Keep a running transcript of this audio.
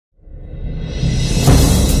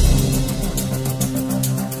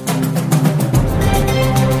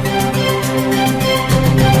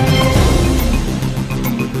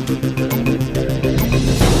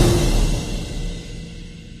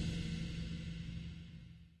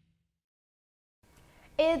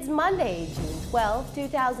It's Monday, June 12,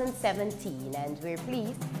 2017, and we're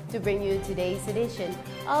pleased to bring you today's edition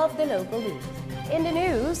of the local news. In the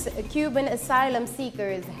news, Cuban asylum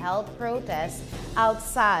seekers held protests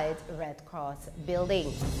outside Red Cross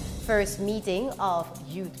building. First meeting of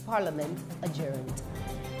Youth Parliament adjourned.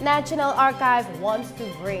 National Archive wants to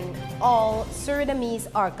bring all Surinamese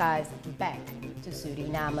archives back to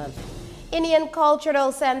Suriname. Indian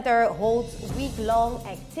Cultural Center holds week-long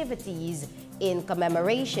activities in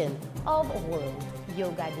commemoration of World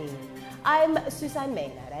Yoga Day. I'm Susan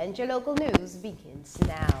Maynard, and your local news begins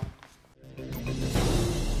now.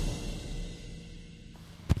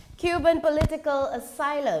 Cuban political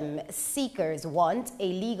asylum seekers want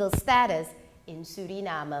a legal status in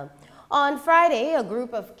Suriname. On Friday, a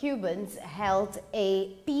group of Cubans held a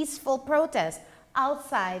peaceful protest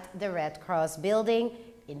outside the Red Cross building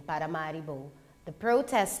in Paramaribo. The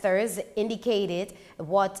protesters indicated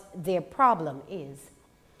what their problem is.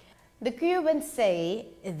 The Cubans say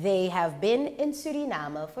they have been in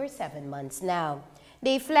Suriname for 7 months now.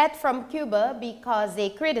 They fled from Cuba because they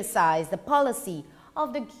criticize the policy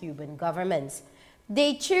of the Cuban government.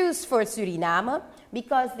 They choose for Suriname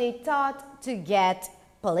because they thought to get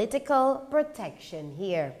political protection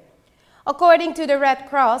here. According to the Red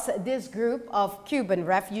Cross, this group of Cuban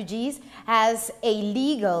refugees has a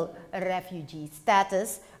legal refugee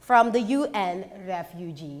status from the UN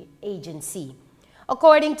Refugee Agency.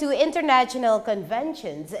 According to international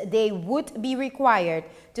conventions, they would be required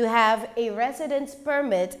to have a residence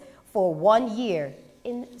permit for 1 year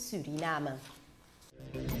in Suriname.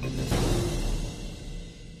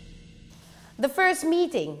 The first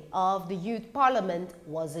meeting of the Youth Parliament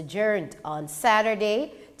was adjourned on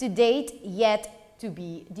Saturday, to date yet to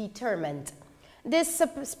be determined. This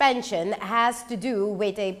suspension has to do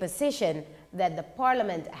with a position that the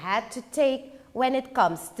Parliament had to take when it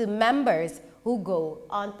comes to members who go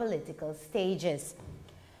on political stages.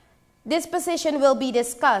 This position will be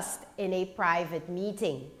discussed in a private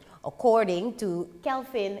meeting, according to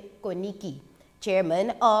Kelvin Koniki,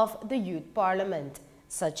 chairman of the Youth Parliament.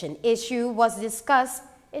 Such an issue was discussed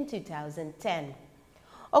in 2010.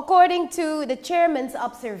 According to the chairman's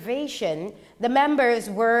observation, the members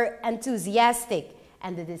were enthusiastic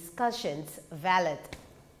and the discussions valid.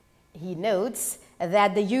 He notes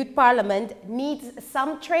that the Youth Parliament needs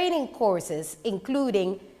some training courses,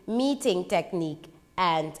 including meeting technique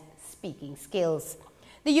and speaking skills.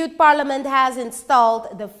 The Youth Parliament has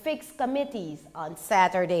installed the fixed committees on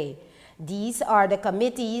Saturday. These are the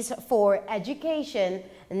committees for education,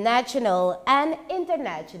 national and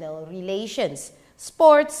international relations,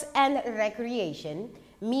 sports and recreation,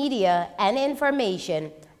 media and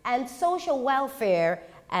information, and social welfare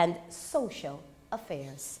and social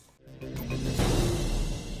affairs.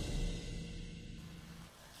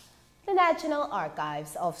 The National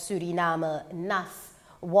Archives of Suriname, NAS,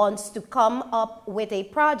 wants to come up with a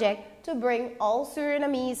project to bring all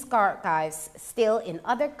Surinamese archives still in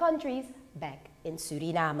other countries back in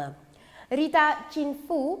Suriname. Rita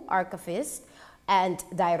Chinfu, archivist and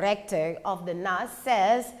director of the NAS,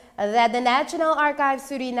 says that the National Archives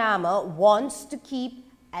Suriname wants to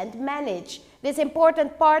keep and manage this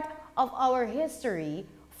important part of our history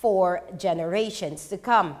for generations to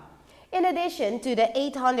come. In addition to the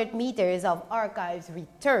 800 meters of archives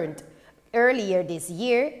returned earlier this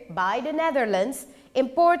year by the Netherlands,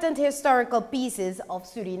 important historical pieces of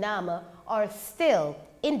Suriname are still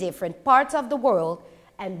in different parts of the world,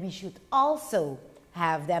 and we should also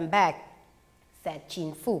have them back, said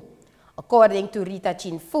Chinfu. According to Rita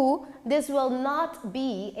Chinfu, this will not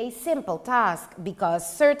be a simple task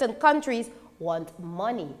because certain countries want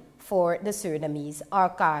money for the Surinamese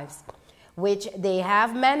archives, which they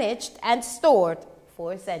have managed and stored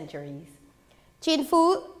for centuries.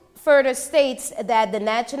 Chinfu further states that the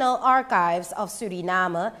National Archives of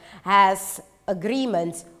Suriname has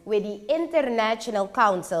agreements with the International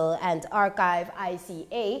Council and Archive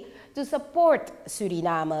ICA to support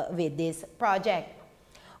Suriname with this project.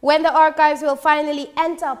 When the archives will finally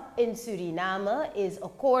end up in Suriname is,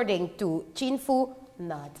 according to Chinfu,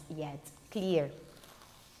 not yet clear.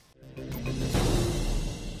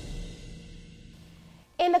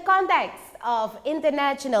 In the context of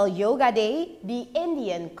International Yoga Day, the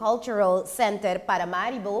Indian Cultural Center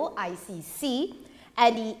Paramaribo, ICC,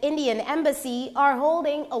 and the Indian Embassy are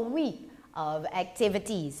holding a week of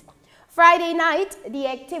activities. Friday night, the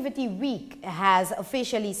activity week has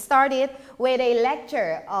officially started with a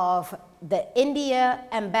lecture of the India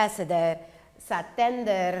Ambassador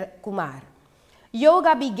Satender Kumar.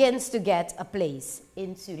 Yoga begins to get a place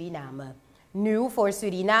in Suriname. New for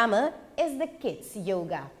Suriname is the Kids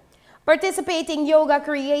Yoga. Participating yoga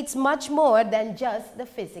creates much more than just the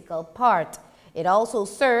physical part. It also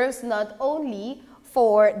serves not only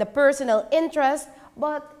for the personal interest,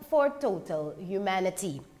 but for total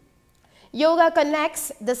humanity. Yoga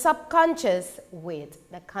connects the subconscious with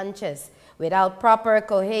the conscious. Without proper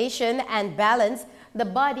cohesion and balance, the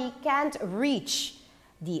body can't reach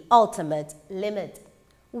the ultimate limit.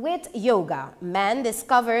 With yoga, man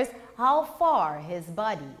discovers how far his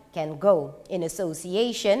body can go in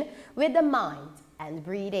association with the mind and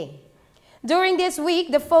breathing. During this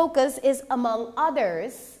week, the focus is, among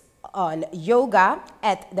others, on yoga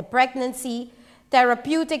at the pregnancy,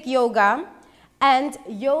 therapeutic yoga, and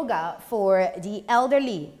yoga for the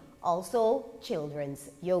elderly, also children's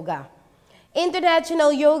yoga.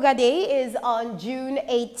 International Yoga Day is on June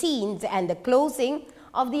 18th, and the closing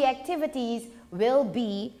of the activities will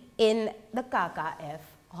be in the KKF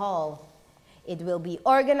Hall. It will be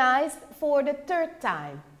organized for the third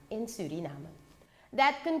time in Suriname.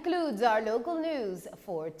 That concludes our local news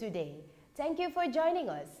for today. Thank you for joining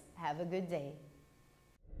us. Have a good day.